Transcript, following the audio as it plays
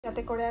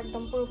যাতে করে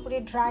একদম পুরোপুরি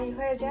ড্রাই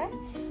হয়ে যায়।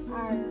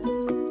 আর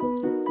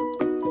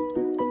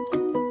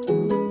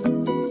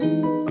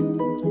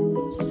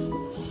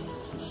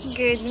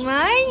গুড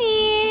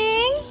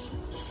মর্নিং,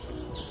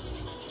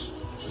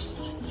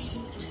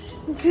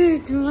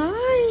 গুড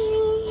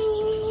মর্নিং।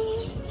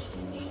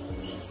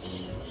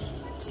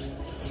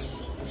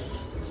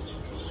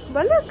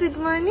 বলো গুড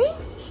মর্নিং।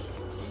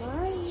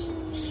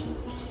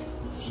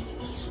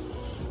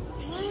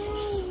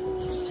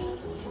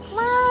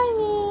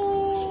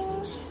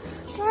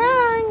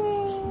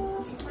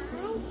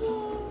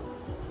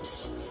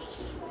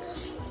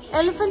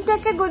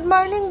 এলিফ্যান্টটাকে গুড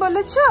মর্নিং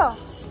বলেছো?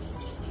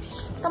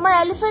 তোমার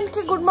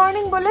এলিফ্যান্টকে গুড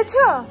মর্নিং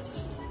বলেছো?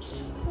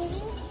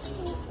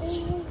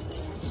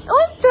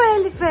 ওই তো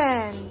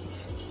এলিফ্যান্ট।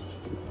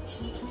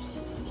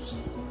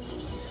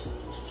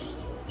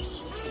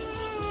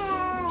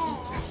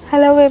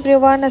 হ্যালো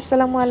এভরিওয়ান,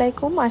 আসসালামু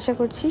আলাইকুম। আশা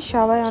করছি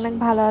সবাই অনেক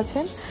ভালো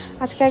আছেন।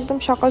 আজকে একদম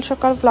সকাল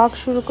সকাল ব্লগ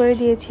শুরু করে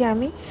দিয়েছি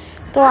আমি।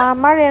 তো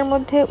আমার এর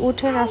মধ্যে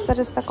উঠে নাস্তা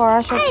টাস্তা করা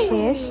সব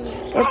শেষ।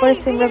 এরপরে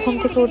সিমরা ঘুম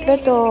থেকে উঠলো,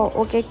 তো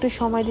ওকে একটু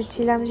সময়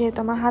দিচ্ছিলাম যেহেতু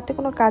আমার হাতে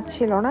কোনো কাজ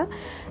ছিল না।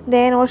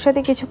 দেন ওর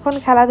সাথে কিছুক্ষণ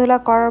খেলাধুলা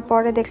করার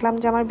পরে দেখলাম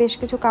যে আমার বেশ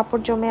কিছু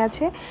কাপড় জমে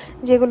আছে,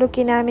 যেগুলো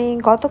কিনা আমি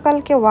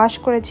গতকালকে ওয়াশ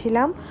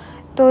করেছিলাম।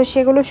 তো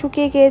সেগুলো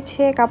শুকিয়ে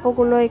গিয়েছে।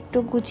 কাপড়গুলো একটু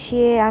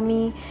গুছিয়ে আমি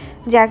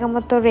জায়গা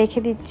মতো রেখে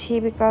দিচ্ছি,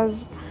 বিকজ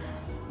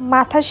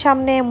মাথার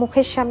সামনে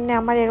মুখের সামনে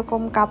আমার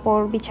এরকম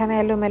কাপড় বিছানা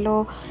এলোমেলো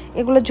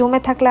এগুলো জমে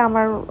থাকলে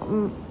আমার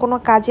কোনো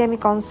কাজে আমি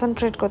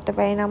কনসেন্ট্রেট করতে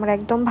পারি না, আমার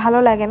একদম ভালো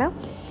লাগে না।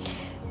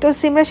 তো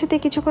সিমরার সাথে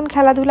কিছুক্ষণ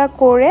খেলাধুলা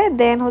করে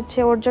দেন হচ্ছে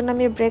ওর জন্য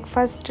আমি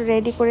ব্রেকফাস্ট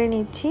রেডি করে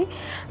নিচ্ছি।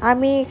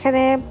 আমি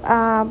এখানে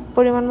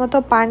পরিমাণ মতো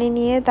পানি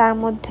নিয়ে তার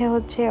মধ্যে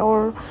হচ্ছে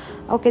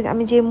ওকে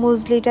আমি যে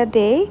মুসলিটা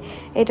দেই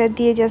এটা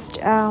দিয়ে জাস্ট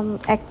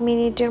 1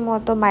 মিনিটের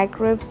মতো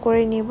মাইক্রোওয়েভ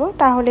করে নিব,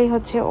 তাহলেই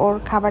হচ্ছে ওর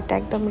খাবারটা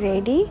একদম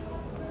রেডি।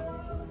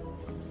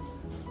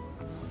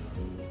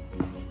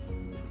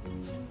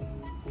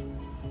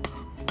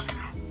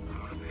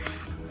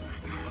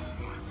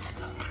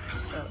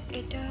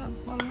 এটা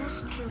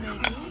অলমোস্ট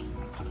রেডি।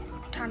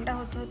 ঠান্ডা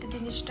হতে হতে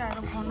জিনিসটা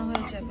আরও ঘন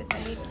হয়ে যাবে,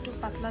 তাই একটু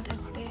পাতলা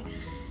থাকতে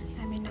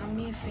আমি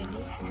নামিয়ে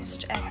ফেলি।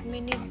 জাস্ট 1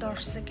 মিনিট 10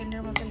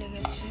 সেকেন্ডের মতো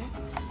লেগেছে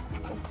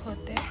কুক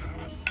হতে।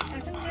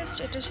 এখন জাস্ট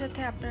এটার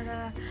সাথে আপনারা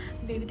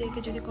বেবিদেরকে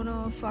যদি কোনো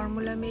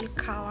ফর্মুলা মিল্ক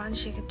খাওয়ান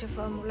সেক্ষেত্রে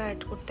ফর্মুলা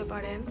অ্যাড করতে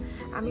পারেন।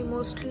 আমি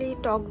মোস্টলি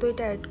টক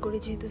দইটা অ্যাড করি,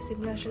 যেহেতু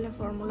সিমরা আসলে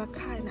ফর্মুলা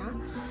খায় না।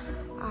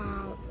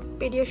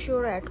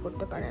 পেডিয়াশিওরও অ্যাড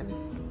করতে পারেন,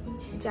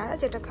 যারা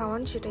যেটা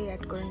খাওয়ান সেটাই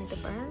অ্যাড করে নিতে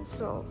পারেন।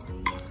 সো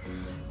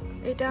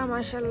এটা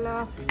মাশাআল্লাহ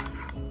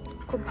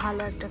খুব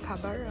ভালো একটা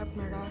খাবার,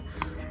 আপনারা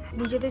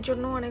নিজেদের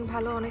জন্য অনেক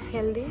ভালো, অনেক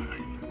হেলদি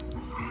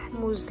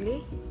মুসলি।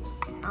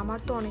 আমার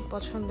তো অনেক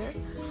পছন্দের,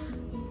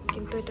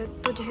 কিন্তু এটা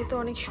তো যেহেতু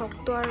অনেক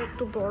শক্ত আর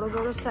একটু বড়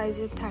বড়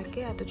সাইজের থাকে,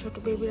 এত ছোট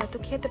বেবিরা তো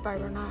খেতে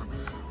পারবে না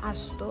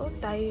আস্ত,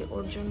 তাই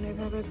ওর জন্য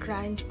এভাবে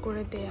গ্রাইন্ড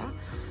করে দেয়া।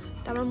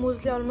 তো আমার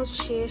মুসলি অলমোস্ট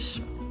শেষ,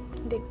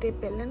 দেখতে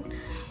পেলেন।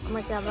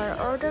 আমাকে আবার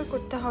অর্ডার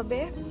করতে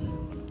হবে।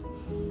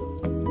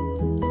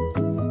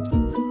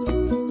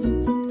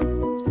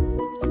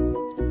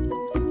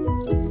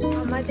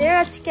 আমাদের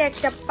আজকে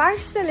একটা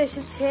পার্সেল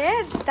এসেছে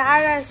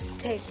দারাজ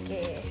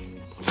থেকে।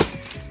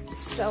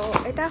 সো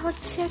এটা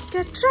হচ্ছে একটা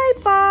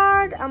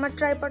ট্রাইপড। আমার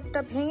ট্রাইপডটা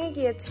ভেঙে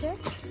গিয়েছে,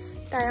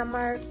 তাই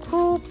আমার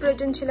খুব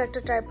প্রয়োজন ছিল একটা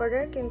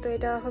ট্রাইপডের, কিন্তু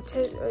এটা হচ্ছে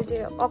ওই যে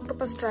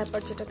অক্টোপাস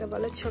ট্রাইপড যেটাকে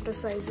বলে, ছোট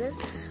সাইজের।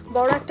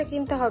 বড় একটা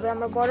কিনতে হবে,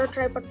 আমার বড়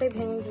ট্রাইপডটাই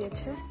ভেঙে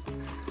গিয়েছে।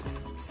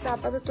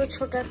 আপাতত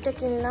ছোট একটা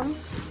কিনলাম,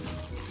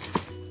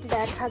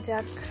 দেখা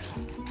যাক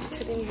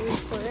কিছুদিন ইউজ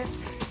করে।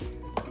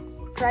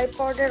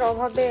 ট্রাইপডের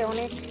অভাবে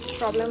অনেক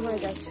প্রবলেম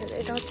হয়ে যাচ্ছে।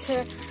 এটা হচ্ছে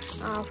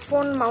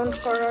ফোন মাউন্ট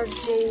করার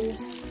যে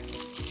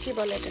কি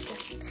বলে এটাকে,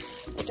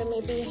 এটা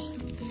মেবি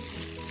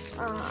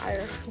আর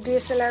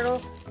ডিএসএলআরও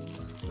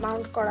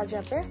মাউন্ট করা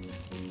যাবে।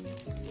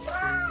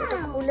 সেটা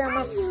খুলে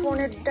আমার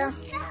ফোনেরটা,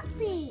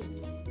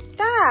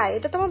 তাই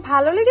এটা তোমার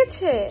ভালো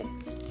লেগেছে?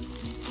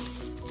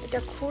 এটা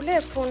খুলে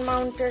ফোন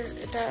মাউন্টের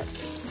এটা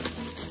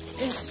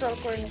ইনস্টল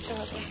করে নিতে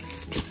হবে।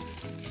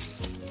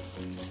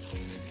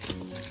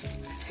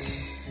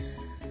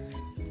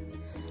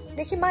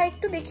 দেখি মা,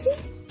 একটু দেখি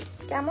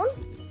কেমন।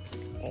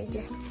 এই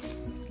যে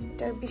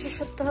এটার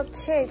বিশেষত্ব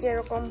হচ্ছে এই যে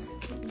এরকম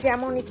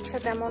যেমন ইচ্ছা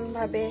তেমন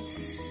ভাবে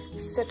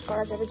সেট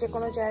করা যাবে যে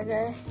কোনো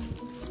জায়গায়।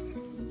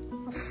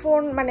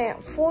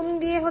 ফোন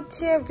দিয়ে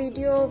হচ্ছে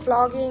ভিডিও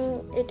ব্লগিং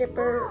এই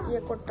টাইপের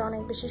করতে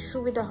অনেক বেশি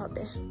সুবিধা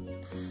হবে।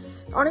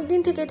 অনেকদিন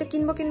থেকে এটা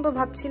কিনবো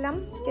ভাবছিলাম,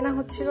 কেনা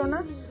হচ্ছিল না।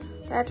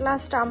 তো অ্যাট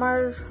লাস্ট আমার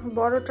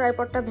বড়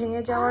ট্রাইপডটা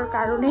ভেঙে যাওয়ার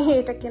কারণেই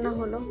এটা কেনা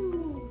হলো।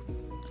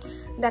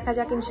 দেখা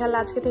যাক, ইনশাল্লাহ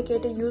আজকে থেকে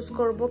এটা ইউজ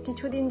করব।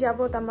 কিছুদিন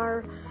যাবত আমার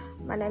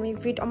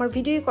আমার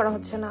ভিডিওই করা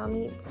হচ্ছে না,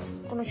 আমি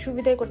কোনো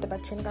সুবিধাই করতে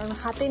পারছি না, কারণ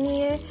হাতে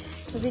নিয়ে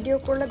ভিডিও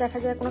করলে দেখা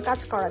যায় কোনো কাজ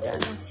করা যায়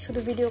না, শুধু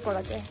ভিডিও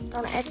করা যায়,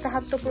 কারণ একটা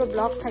হাত তো পুরো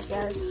ব্লক থাকে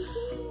আর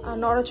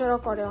নড়াচড়া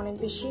করে অনেক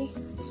বেশি।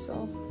 সো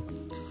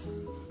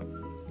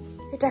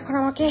এটা এখন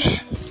আমাকে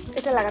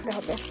এটা লাগাতে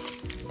হবে,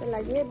 এটা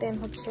লাগিয়ে দেন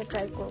হচ্ছে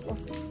ট্রাই করব।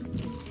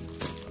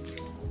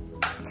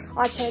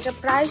 আচ্ছা, এটা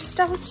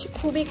প্রাইসটা হচ্ছে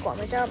খুবই কম,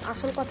 এটা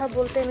আসল কথা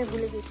বলতে আমি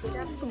ভুলে গেছি।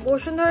 এটা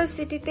বসুন্ধরা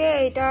সিটিতে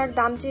এটার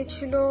দাম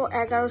চেয়েছিল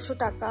 1100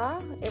 টাকা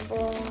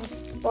এবং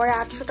পরে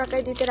 800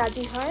 টাকায় দিতে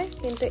রাজি হয়,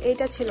 কিন্তু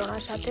এইটা ছিল না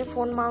সাথে,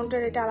 ফোন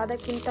মাউন্টের এটা আলাদা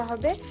কিনতে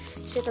হবে,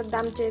 সেটার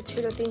দাম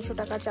চেয়েছিল 300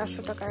 টাকা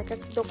 400 টাকা, এক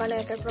এক দোকানে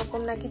এক এক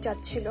রকম নাকি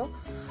চাচ্ছিল।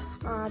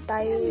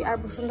 তাই আর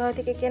বসুন্ধরা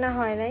থেকে কেনা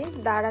হয় নাই,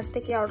 দারাজ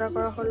থেকে অর্ডার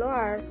করা হলো।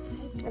 আর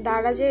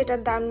দারাজে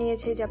এটার দাম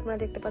নিয়েছে যে আপনারা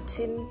দেখতে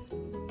পাচ্ছেন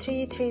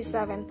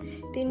 337,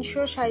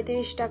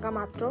 337 টাকা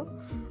মাত্র,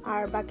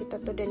 আর বাকিটা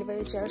তো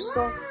ডেলিভারি চার্জ।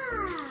 তো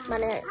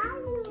মানে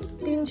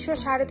 300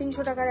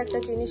 350 টাকার একটা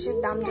জিনিসের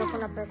দাম যখন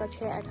আপনার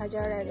কাছে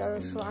 1000,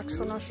 1100,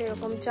 800, 900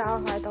 এরকম চাওয়া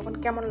হয় তখন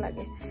কেমন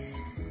লাগে।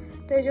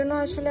 তো এই জন্য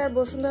আসলে আর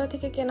বসুন্ধরা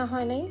থেকে কেনা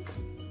হয় নাই,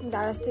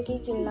 দারাজ থেকেই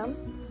কিনলাম।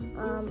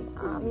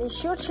 আমি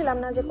শিওর ছিলাম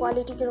না যে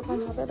কোয়ালিটি কীরকম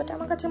হবে, বাট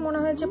আমার কাছে মনে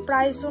হয় যে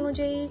প্রাইস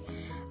অনুযায়ী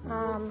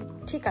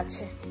ঠিক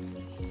আছে,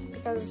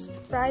 বিকজ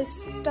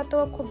প্রাইসটা তো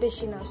খুব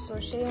বেশি না, সো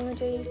সেই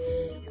অনুযায়ী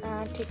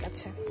ঠিক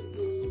আছে।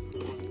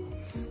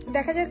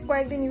 দেখা যাক,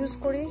 কয়েকদিন ইউজ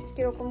করি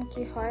কীরকম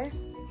কি হয়,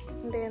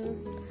 দেন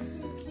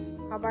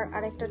আবার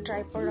আরেকটা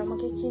ট্রাইপড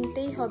আমাকে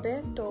কিনতেই হবে।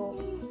 তো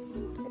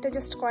এটা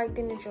জাস্ট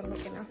কয়েকদিনের জন্য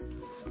কেনা।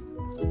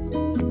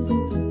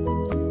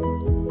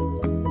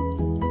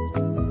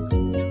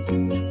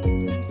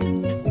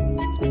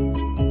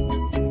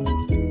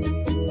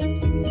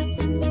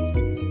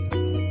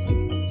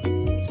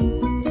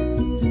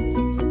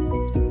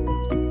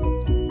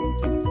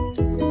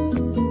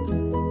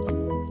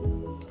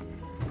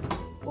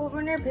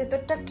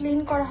 ভেতরটা ক্লিন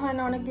করা হয়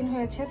না, অনেকদিন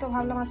হয়েছে, তো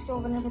ভাবলাম আজকে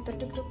ওভেনের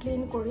ভেতরটা একটু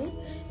ক্লিন করি।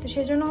 তো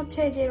সেই জন্য হচ্ছে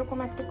এই যে এরকম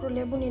এক টুকরো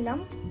লেবু নিলাম,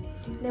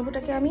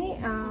 লেবুটাকে আমি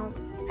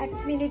 1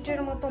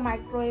 মিনিটের মতো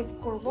মাইক্রোওয়েভ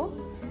করব,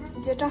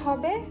 যেটা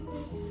হবে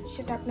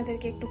সেটা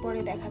আপনাদেরকে একটু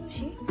পরে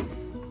দেখাচ্ছি।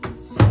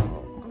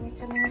 আমি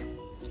এখানে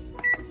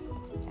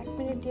 1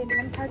 মিনিট দিয়ে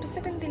দিলাম, 30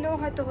 সেকেন্ড দিলেও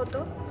হয়তো হতো,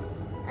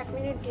 1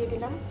 মিনিট দিয়ে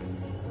দিলাম।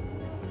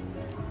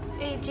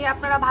 এই যে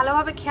আপনারা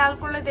ভালোভাবে খেয়াল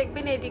করলে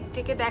দেখবেন এই দিক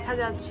থেকে দেখা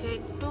যাচ্ছে,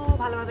 একটু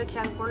ভালোভাবে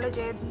খেয়াল করলে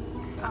যে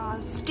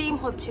স্টিম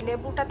হচ্ছে,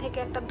 লেবুটা থেকে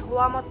একটা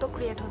ধোয়া মতো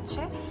ক্রিয়েট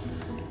হচ্ছে।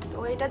 তো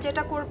এটা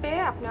যেটা করবে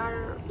আপনার,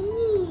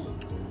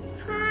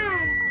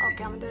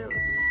 ওকে আমাদের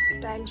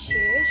টাইম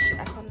শেষ,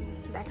 এখন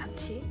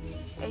দেখাচ্ছি।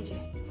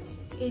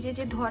 এই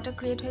যে ধোঁয়াটা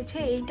ক্রিয়েট হয়েছে,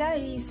 এইটা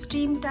এই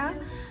স্টিমটা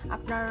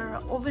আপনার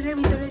ওভেনের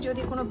ভিতরে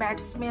যদি কোনো ব্যাড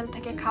স্মেল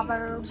থাকে,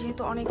 খাবার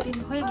যেহেতু অনেক দিন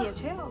হয়ে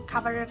গিয়েছে,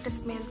 খাবারের একটা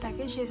স্মেল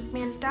থাকে, সেই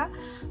স্মেলটা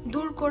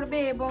দূর করবে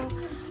এবং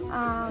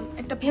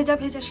একটা ভেজা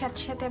ভেজা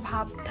স্যাঁতস্যাঁতে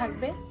ভাব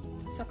থাকবে,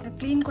 সো আপনার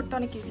ক্লিন করতে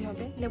অনেক ইজি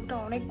হবে। লেবুটা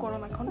অনেক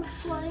গরম এখন,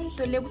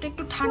 তো লেবুটা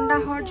একটু ঠান্ডা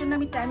হওয়ার জন্য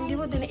আমি টাইম দিব।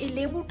 দেন এই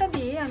লেবুটা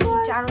দিয়ে আমি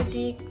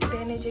চারোদিক,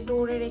 দেন এই যে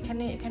ডোরের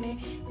এখানে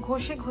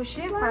ঘষে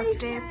ঘষে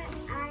ফার্স্টে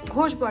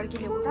ঘষবো আর কি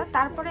লেবুটা,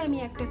 তারপরে আমি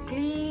একটা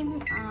ক্লিন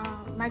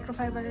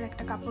মাইক্রোফাইবারের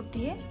একটা কাপড়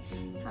দিয়ে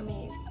আমি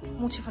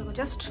মুছে ফেলবো,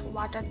 জাস্ট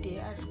ওয়াটার দিয়ে,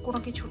 আর কোনো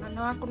কিছু না,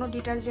 না কোনো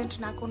ডিটারজেন্ট,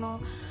 না কোনো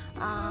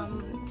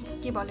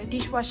কি বলে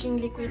ডিশ ওয়াশিং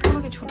লিকুইড, কোনো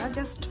কিছু না,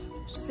 জাস্ট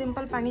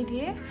সিম্পল পানি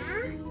দিয়ে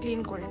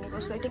ক্লিন করে নেবো।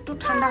 সো এটা একটু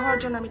ঠান্ডা হওয়ার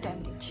জন্য আমি টাইম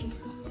দিচ্ছি।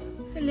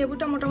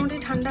 লেবুটা মোটামুটি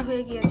ঠান্ডা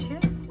হয়ে গিয়েছে,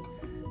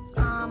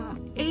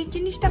 এই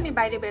জিনিসটা আমি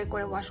বাইরে বের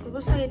করে ওয়াশ করবো,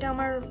 সো এটা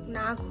আমার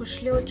না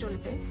ঘষলেও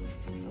চলবে।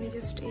 আমি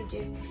জাস্ট এই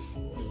যে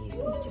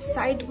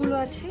সাইডগুলো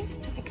আছে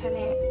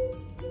এখানে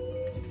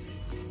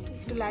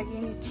একটু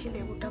লাগিয়ে নিচ্ছি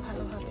লেবুটা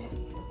ভালোভাবে।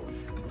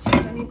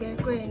 সেটা আমি বের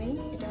করে নিই,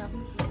 এটা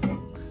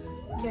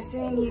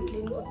বেসিনে নিয়ে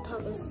ক্লিন করতে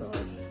হবে। সো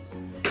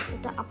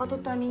এটা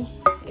আপাতত আমি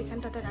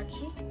এখানটাতে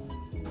রাখি,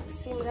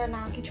 সিমরা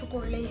না কিছু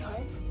করলেই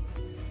হয়।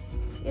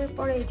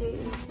 এরপরে এই যে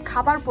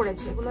খাবার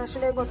পড়েছে, এগুলো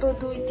আসলে গত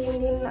 2-3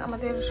 দিন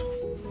আমাদের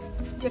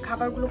যে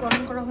খাবারগুলো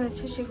গরম করা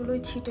হয়েছে সেগুলোই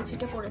ছিটে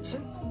ছিটে পড়েছে,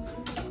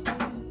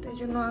 তাই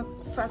জন্য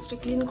ফার্স্টে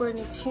ক্লিন করে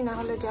নিচ্ছি, না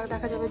হলে যা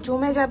দেখা যাবে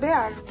জমে যাবে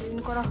আর ক্লিন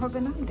করা হবে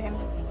না, দেন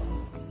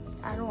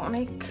আরও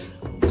অনেক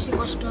বেশি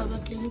কষ্ট হবে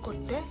ক্লিন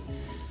করতে।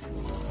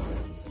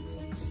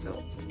 সো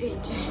এই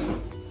যে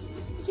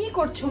কি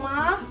করছো মা,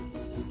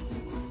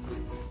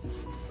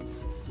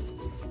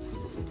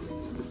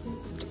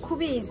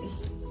 খুবই ইজি।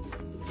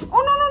 ও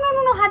নো নো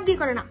নো নো, হাত দিয়ে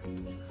করে না,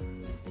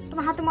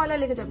 তোমার হাতে ময়লা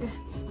লেগে যাবে,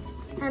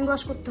 হ্যান্ড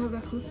ওয়াশ করতে হবে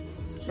এখন।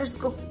 Let's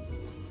go.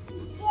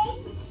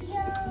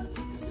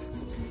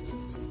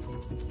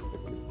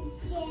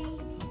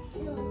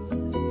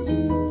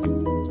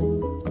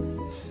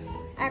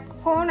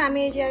 এখন আমি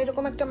এই যে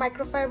এরকম একটা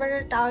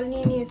মাইক্রোফাইবারের টাওয়াল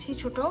নিয়ে নিয়েছি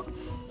ছোট,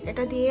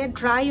 এটা দিয়ে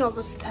ড্রাই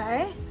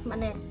অবস্থায়,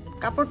 মানে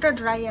কাপড়টা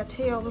ড্রাই আছে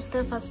এই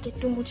অবস্থায় ফার্স্ট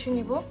একটু মুছে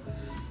নিব,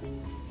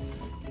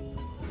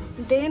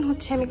 দেন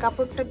হচ্ছে আমি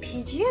কাপড়টা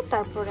ভিজিয়ে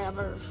তারপরে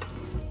আবার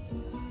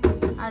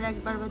আর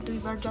একবার বা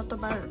দুইবার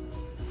যতবার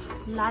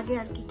লাগে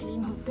আর কি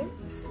ক্লিন হতে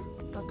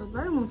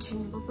ততবার মুছে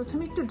নিব।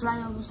 প্রথমে একটু ড্রাই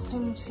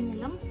অবস্থায় মুছে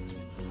নিলাম।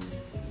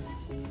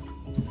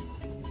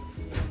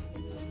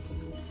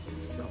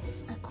 সো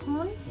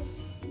এখন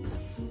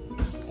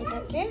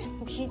এটাকে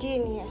ভিজিয়ে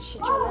নিয়ে আসি,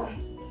 চলেন।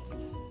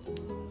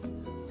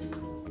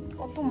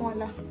 কত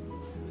ময়লা,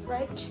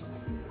 রাইট?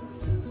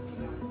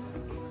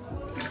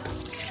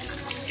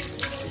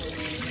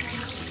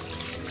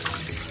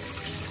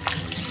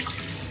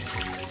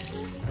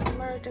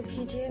 আমার এটা এটা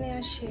ভিজিয়ে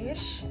নেওয়া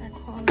শেষ।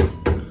 এখন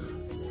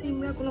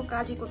সিমরা কোনো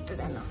কাজই করতে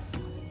দেয় না,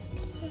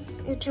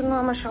 এর জন্য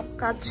আমার সব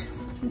কাজ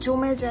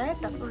জমে যায়,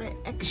 তারপরে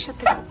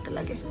একসাথে করতে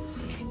লাগে।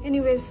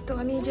 এনিওয়েজ, তো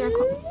আমি যে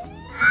এখন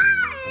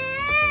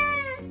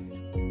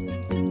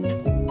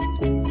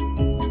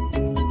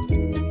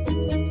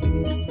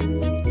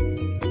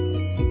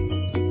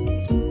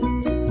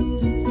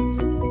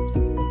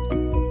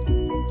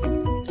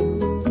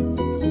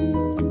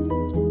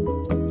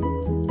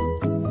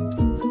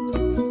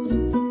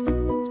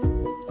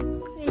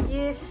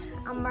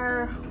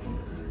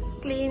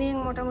ক্লিনিং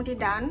মোটামুটি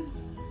ডান,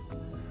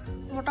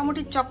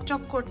 মোটামুটি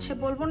চকচক করছে।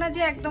 বলবো না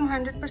যে একদম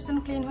 100%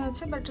 ক্লিন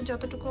হয়েছে, বাট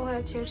যতটুকু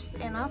হয়েছে ইটস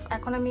এনাফ।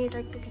 এখন আমি এটা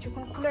একটু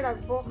কিছুক্ষণ খুলে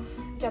রাখবো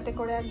যাতে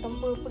করে একদম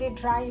পুরোপুরি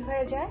ড্রাই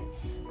হয়ে যায়।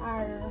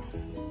 আর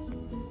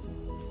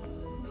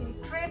যে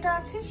ট্রেটা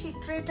আছে সেই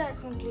ট্রেটা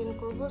এখন ক্লিন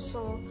করবো।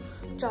 সো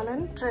চলেন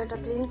ট্রেটা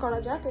ক্লিন করা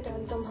যাক। এটা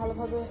একদম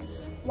ভালোভাবে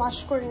ওয়াশ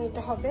করে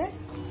নিতে হবে।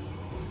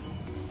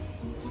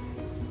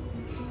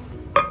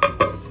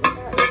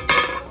 সেটা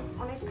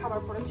অনেক খাবার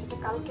পড়েছে, এটা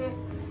কালকে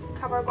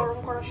খাবার গরম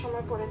করার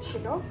সময়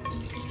পড়েছিল।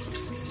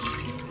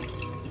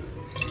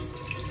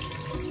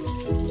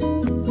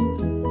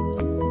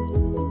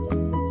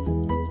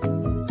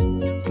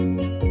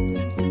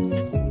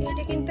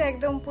 এটা কিন্তু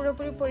একদম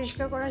পুরোপুরি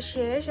পরিষ্কার করা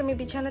শেষ। আমি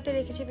বিছানাতে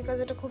রেখেছি বিকজ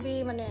এটা খুবই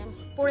মানে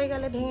পড়ে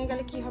গেলে ভেঙে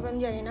গেলে কি হবে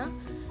আমি জানি না,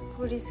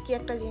 খুব রিস্কি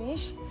একটা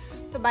জিনিস।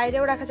 তো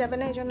বাইরেও রাখা যাবে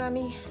না, এই জন্য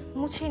আমি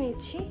মুছে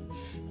নিচ্ছি।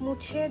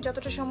 মুছে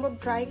যতটা সম্ভব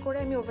ড্রাই করে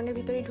আমি ওভেনের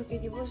ভিতরেই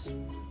ঢুকিয়ে দিব,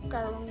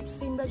 কারণ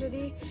সিমরা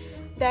যদি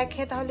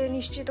দেখে তাহলে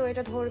নিশ্চিত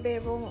এটা ধরবে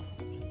এবং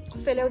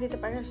ফেলেও দিতে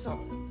পারে। সো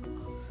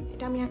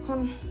এটা আমি এখন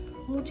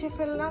মুছে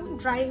ফেললাম,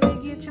 ড্রাই হয়ে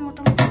গিয়েছে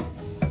মোটামুটি।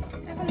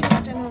 এখন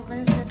নেক্সট আমি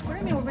ওভেনে সেট করে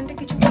আমি ওভেনটা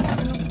কিছুক্ষণ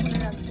জন্য খুলে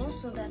রাখবো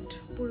সো দ্যাট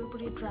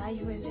পুরোপুরি ড্রাই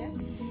হয়ে যায়।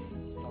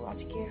 সো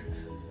আজকের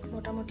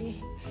মোটামুটি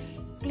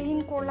ক্লিন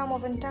করলাম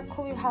ওভেনটা,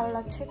 খুবই ভালো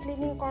লাগছে।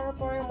 ক্লিনিং করার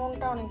পরে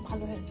মনটা অনেক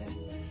ভালো হয়ে যায়।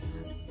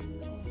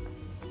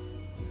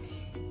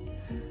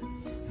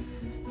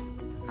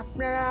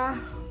 আপনারা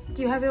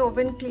কিভাবে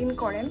ওভেন ক্লিন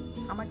করেন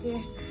আমাকে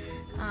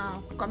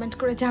কমেন্ট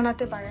করে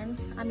জানাতে পারেন,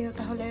 আমিও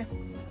তাহলে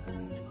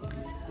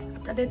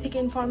আপনাদের থেকে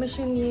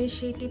ইনফরমেশন নিয়ে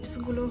সেই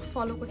টিপসগুলো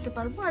ফলো করতে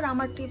পারবো। আর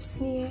আমার টিপস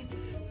নিয়ে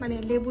মানে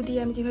লেবু দিয়ে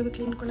আমি যেভাবে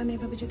ক্লিন করলাম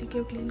এভাবে যদি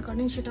কেউ ক্লিন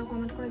করেন সেটাও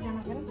কমেন্ট করে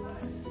জানাবেন।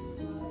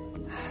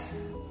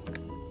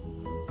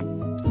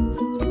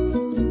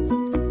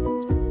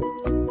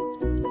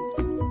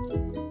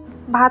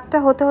 ভাতটা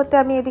হতে হতে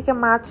আমি এদিকে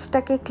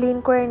মাছটাকে ক্লিন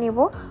করে নিব।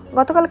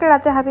 গতকালকে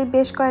রাতে হাবিব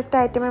বেশ কয়েকটা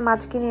আইটেমের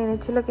মাছ কিনে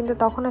এনেছিল, কিন্তু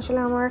তখন আসলে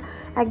আমার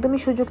একদমই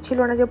সুযোগ ছিল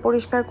না যে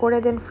পরিষ্কার করে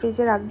দেন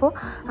ফ্রিজে রাখবো।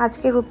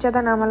 আজকে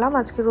রূপচাঁদা নামালাম,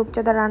 আজকে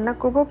রূপচাঁদা রান্না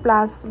করব,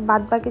 প্লাস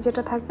বাদবাকি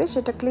যেটা থাকবে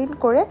সেটা ক্লিন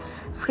করে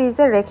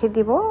ফ্রিজে রেখে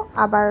দিব।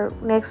 আবার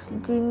নেক্সট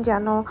দিন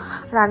যেন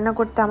রান্না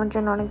করতে আমার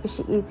জন্য অনেক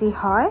বেশি ইজি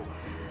হয়।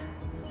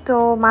 তো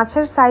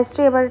মাছের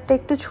সাইজটা এবারটা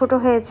একটু ছোট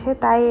হয়েছে,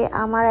 তাই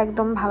আমার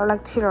একদম ভালো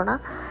লাগছিল না।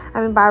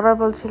 আমি বারবার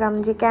বলছিলাম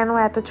যে কেন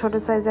এত ছোট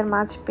সাইজের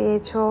মাছ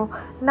পেয়েছো,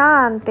 না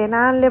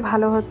আনলে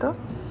ভালো হতো।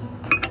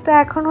 তো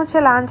এখন হচ্ছে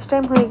লাঞ্চ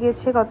টাইম হয়ে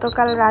গিয়েছে।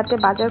 গতকাল রাতে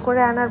বাজার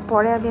করে আনার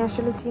পরে আমি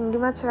আসলে চিংড়ি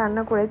মাছ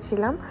রান্না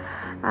করেছিলাম,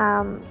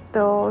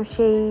 তো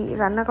সেই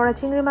রান্না করা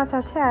চিংড়ি মাছ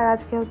আছে। আর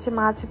আজকে হচ্ছে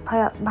মাছ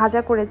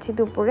ভাজা করেছি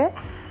দুপুরে।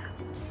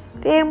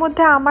 তো এর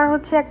মধ্যে আমার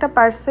হচ্ছে একটা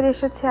পার্সেল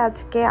এসেছে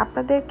আজকে।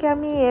 আপনাদেরকে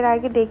আমি এর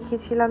আগে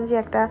দেখিয়েছিলাম যে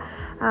একটা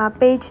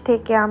পেজ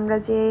থেকে আমরা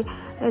যে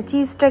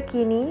চিজটা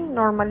কিনি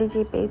নর্মালি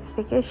যে পেজ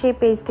থেকে, সেই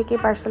পেজ থেকে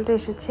পার্সেলটা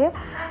এসেছে।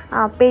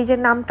 পেজের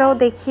নামটাও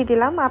দেখিয়ে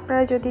দিলাম,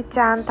 আপনারা যদি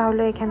চান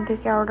তাহলে এখান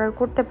থেকে অর্ডার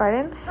করতে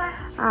পারেন।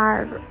 আর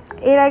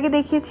এর আগে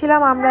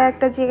দেখিয়েছিলাম আমরা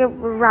একটা যে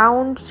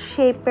রাউন্ড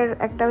শেপের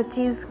একটা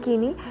চিজ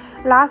কিনি।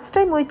 লাস্ট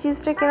টাইম ওই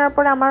চিজটা কেনার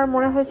পরে আমার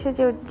মনে হয়েছে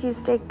যে ওই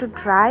চিজটা একটু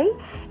ড্রাই,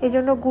 এই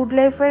জন্য গুড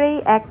লাইফের এই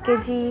 1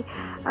 কেজি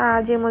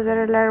যে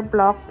মোজারেলার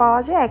ব্লক পাওয়া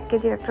যায় 1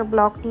 কেজির একটা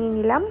ব্লক নিয়ে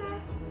নিলাম।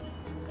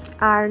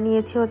 আর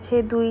নিয়েছি হচ্ছে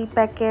 2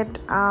 প্যাকেট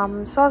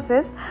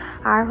সসেস,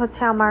 আর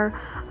হচ্ছে আমার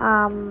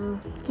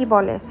কি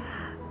বলে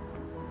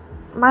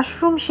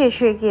মাশরুম শেষ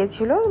হয়ে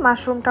গিয়েছিল,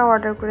 মাশরুমটাও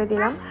অর্ডার করে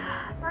দিলাম।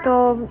 তো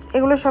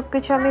এগুলো সব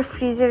কিছু আমি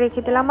ফ্রিজে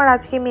রেখে দিলাম। আর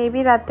আজকে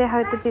মেবি রাতে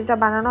হয়তো পিৎজা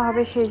বানানো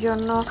হবে, সেই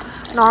জন্য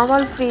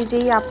নর্মাল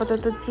ফ্রিজেই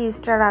আপাতত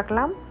চিজটা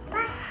রাখলাম।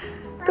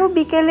 তো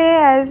বিকেলে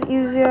অ্যাজ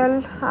ইউজুয়াল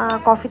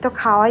কফি তো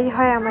খাওয়াই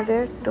হয়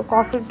আমাদের, তো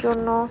কফির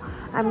জন্য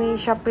আমি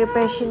সব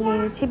প্রিপারেশন নিয়ে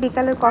নিচ্ছি।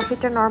 বিকালের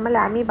কফিটা নর্মালি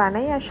আমি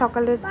বানাই, আর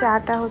সকালের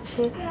চাটা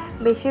হচ্ছে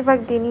বেশিরভাগ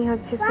দিনই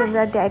হচ্ছে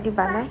সিমরার ড্যাডি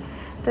বানায়।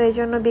 তো এই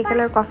জন্য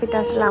বিকেলের কফিটা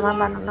আসলে আমার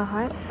বানানো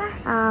হয়।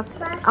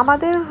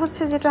 আমাদের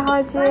হচ্ছে যেটা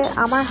হয় যে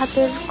আমার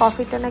হাতের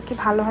কফিটা নাকি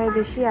ভালো হয়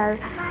বেশি, আর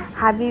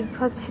হাবিব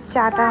হচ্ছে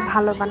চাটা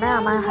ভালো বানায়।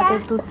 আমার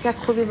হাতের দুধ চা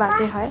খুবই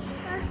বাজে হয়,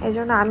 এই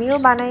জন্য আমিও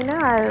বানাই না,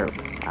 আর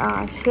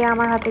সে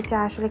আমার হাতে চা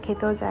আসলে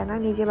খেতেও চায় না,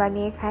 নিজে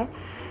বানিয়ে খায়।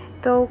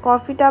 তো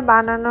কফিটা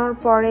বানানোর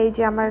পরে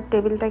যে আমার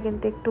টেবিলটা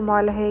কিন্তু একটু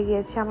ময়লা হয়ে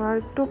গিয়েছে, আমার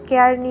একটু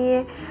কেয়ার নিয়ে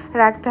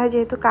রাখতে হয়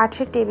যেহেতু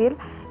কাঠের টেবিল।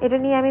 এটা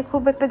নিয়ে আমি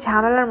খুব একটা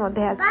ঝামেলার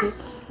মধ্যে আছি।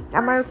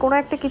 আমার কোনো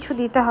একটা কিছু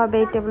দিতে হবে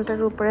এই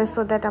টেবিলটার উপরে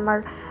সো দ্যাট আমার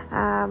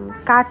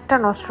কাঠটা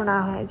নষ্ট না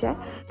হয়ে যায়।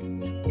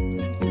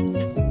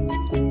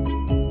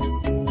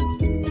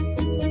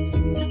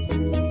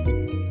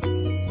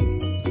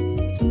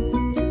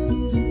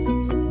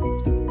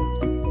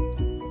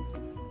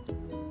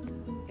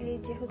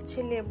 যে হচ্ছে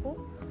লেবু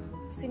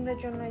সিমরার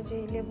জন্য, এই যে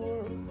লেবুর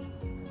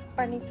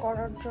পানি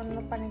করার জন্য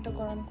পানিটা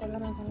গরম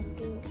করলাম। এখন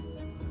একটু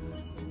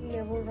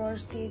লেবুর রস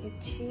দিয়ে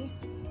দিচ্ছি,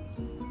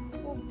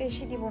 খুব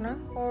বেশি দিব না।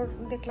 ওর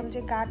দেখলাম যে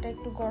গাটা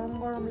একটু গরম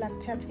গরম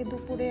লাগছে। আজকে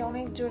দুপুরে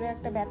অনেক জোরে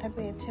একটা ব্যথা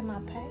পেয়েছে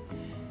মাথায়,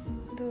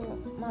 তো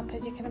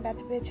মাথায় যেখানে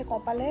ব্যথা পেয়েছে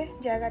কপালে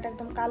জায়গাটা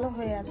একদম কালো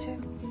হয়ে আছে।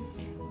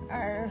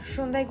 আর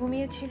সন্ধ্যায়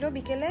ঘুমিয়েছিল,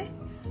 বিকেলে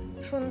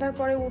সন্ধ্যার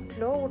পরে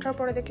উঠলো, ওঠার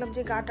পরে দেখলাম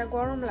যে গাটা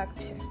গরম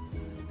লাগছে।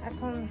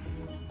 এখন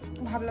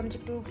ভাবলাম যে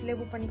একটু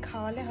লেবু পানি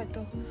খাওয়ালে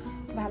হয়তো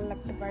ভাল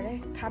লাগতে পারে।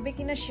 খাবে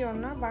কিনা শিওর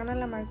না,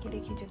 বানালাম আর কি,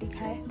 দেখি যদি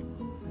খায়।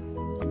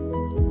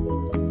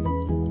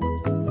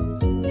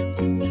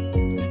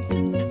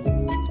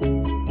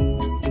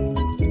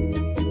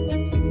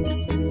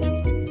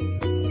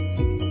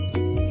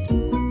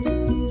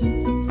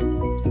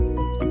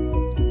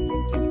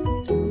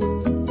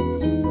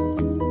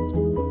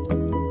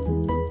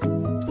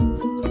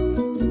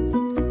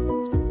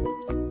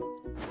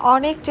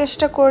 অনেক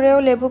চেষ্টা করেও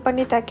লেবু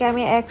পানি তাকে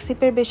আমি 1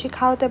 সিপের বেশি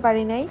খাওয়াতে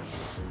পারি নাই,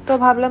 তো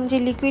ভাবলাম যে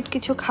লিকুইড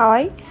কিছু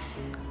খাওয়াই।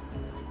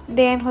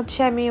 দেন হচ্ছে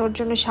আমি ওর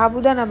জন্য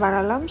সাবুদানা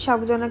বানালাম।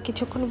 সাবুদানা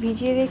কিছুক্ষণ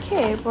ভিজিয়ে রেখে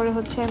এরপরে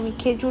হচ্ছে আমি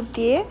খেজুর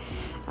দিয়ে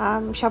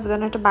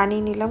সাবুদানাটা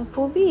বানিয়ে নিলাম।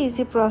 খুবই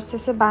ইজি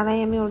প্রসেসে বানাই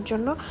আমি ওর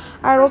জন্য।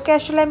 আর ওকে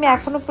আসলে আমি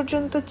এখনও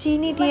পর্যন্ত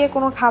চিনি দিয়ে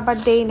কোনো খাবার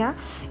দেই না,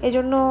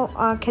 এজন্য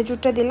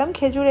খেজুরটা দিলাম।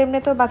 খেজুর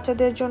এমনিতেও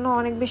বাচ্চাদের জন্য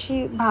অনেক বেশি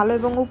ভালো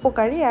এবং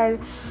উপকারী, আর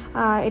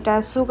এটা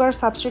সুগার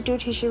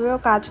সাবস্টিটিউট হিসেবেও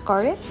কাজ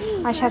করে।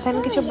 আর সাথে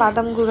আমি কিছু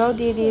বাদাম গুঁড়াও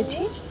দিয়ে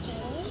দিয়েছি।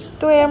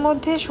 তো এর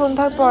মধ্যে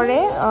সন্ধ্যার পরে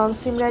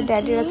সিমরার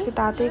ড্যাডির আজকে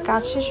তাড়াতাড়ি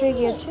কাজ শেষ হয়ে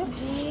গিয়েছে,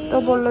 তো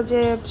বলল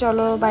যে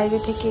চলো বাইরে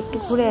থেকে একটু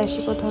ঘুরে আসি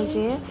কোথাও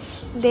যেয়ে।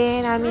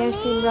 দেন আমি আর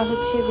সিমরা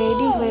হচ্ছে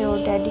রেডি হয়ে ওর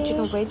ড্যাডির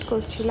জন্য ওয়েট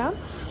করছিলাম,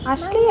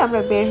 আজকেই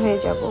আমরা বের হয়ে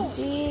যাব।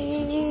 জি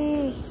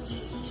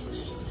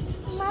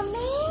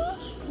মামি,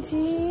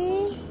 জি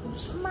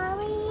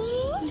মামি,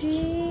 জি।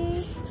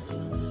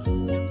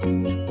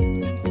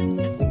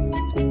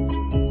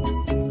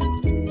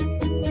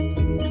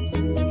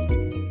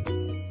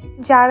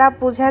 যারা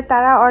বোঝার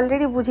তারা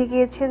অলরেডি বুঝে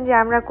গিয়েছেন যে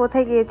আমরা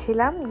কোথায়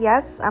গিয়েছিলাম।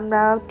 ইয়াস, আমরা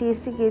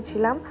টিএসসি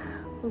গিয়েছিলাম।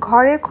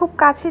 ঘরের খুব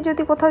কাছে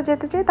যদি কোথাও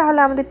যেতে চাই তাহলে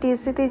আমাদের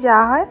টিএসসিতেই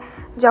যাওয়া হয়।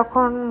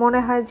 যখন মনে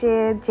হয় যে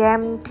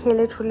জ্যাম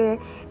ঠেলে ঠুলে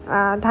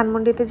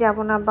ধানমন্ডিতে যাব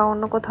না বা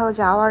অন্য কোথাও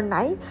যাওয়ার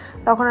নাই,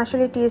 তখন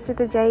আসলে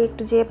টিএসসিতে যাই,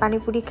 একটু যেয়ে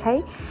পানিপুরি খাই,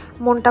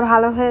 মনটা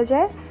ভালো হয়ে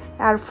যায়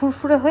আর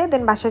ফুরফুরে হয়ে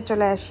দেন বাসায়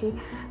চলে আসি।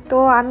 তো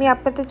আমি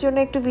আপনাদের জন্য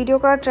একটু ভিডিও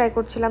করার ট্রাই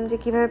করছিলাম যে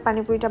কীভাবে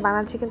পানিপুরিটা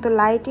বানাচ্ছি, কিন্তু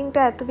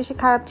লাইটিংটা এত বেশি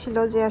খারাপ ছিল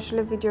যে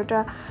আসলে ভিডিওটা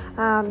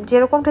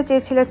যেরকমটা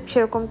চেয়েছিলাম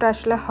সেরকমটা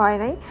আসলে হয়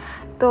নাই।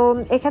 তো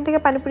এখান থেকে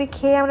পানিপুরি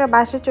খেয়ে আমরা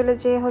বাসায় চলে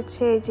যেয়ে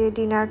হচ্ছে এই যে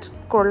ডিনার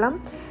করলাম।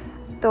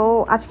 তো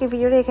আজকের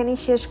ভিডিওটা এখানেই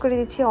শেষ করে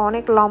দিচ্ছি।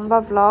 অনেক লম্বা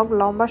ভ্লগ,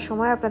 লম্বা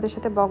সময় আপনাদের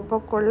সাথে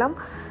বক করলাম।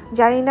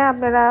 জানি না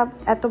আপনারা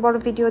এত বড়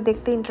ভিডিও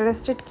দেখতে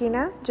ইন্টারেস্টেড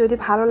কিনা। যদি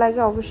ভালো লাগে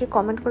অবশ্যই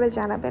কমেন্ট করে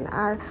জানাবেন,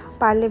 আর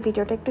পারলে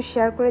ভিডিওটা একটু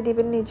শেয়ার করে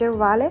দিবেন নিজের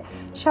ওয়ালে।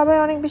 সবাই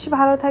অনেক বেশি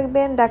ভালো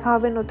থাকবেন, দেখা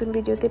হবে নতুন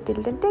ভিডিওতে। টিল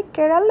দেন টেক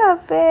কেয়ার, আল্লাহ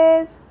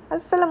হাফেজ,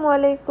 আসসালামু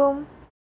আলাইকুম।